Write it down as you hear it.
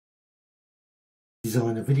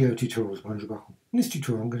Designer video tutorials by ungroup. In this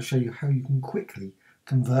tutorial I'm going to show you how you can quickly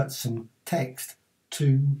convert some text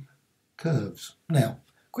to curves. Now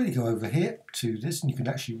quickly go over here to this and you can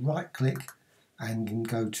actually right click and you can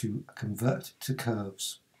go to convert to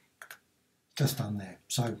curves. Just done there.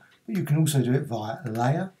 So but you can also do it via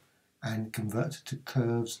layer and convert to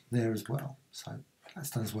curves there as well. So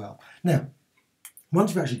that's done as well. Now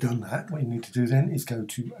once you've actually done that, what you need to do then is go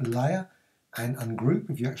to layer and ungroup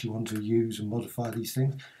if you actually want to use and modify these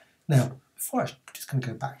things. Now, before I'm just going to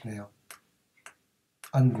go back now,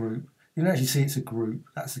 ungroup, you can actually see it's a group,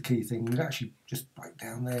 that's the key thing. You can actually just break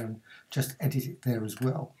down there and just edit it there as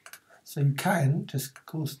well. So you can just, of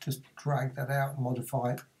course, just drag that out,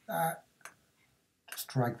 modify that, just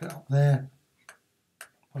drag that up there,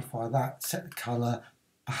 modify that, set the colour,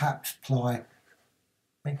 perhaps apply,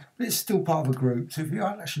 but it's still part of a group. So if you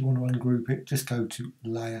actually want to ungroup it, just go to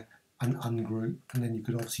layer and ungroup, and then you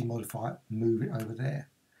could obviously modify it, move it over there.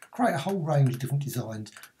 Create a whole range of different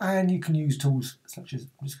designs, and you can use tools such as,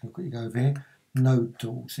 I'm just going to quickly go over here, node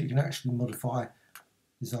tool, so you can actually modify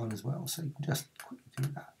design as well, so you can just quickly do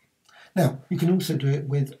that. Now, you can also do it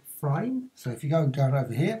with frame, so if you go down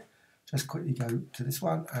over here, just quickly go to this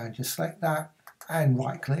one and just select that, and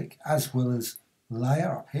right click, as well as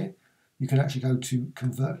layer up here. You can actually go to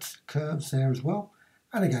convert curves there as well,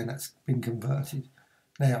 and again, that's been converted.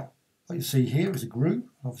 Now, what you see here is a group.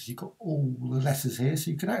 Obviously, you've got all the letters here,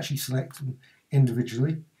 so you can actually select them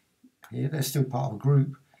individually. Here, they're still part of a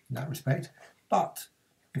group in that respect. But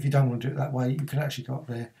if you don't want to do it that way, you can actually go up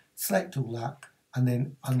there, select all that, and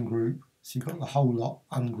then ungroup. So you've got the whole lot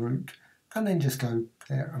ungrouped, and then just go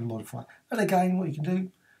there and modify. And again, what you can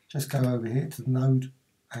do, just go over here to the node,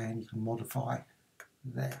 and you can modify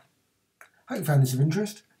there. Hope you found this of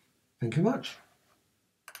interest. Thank you very much.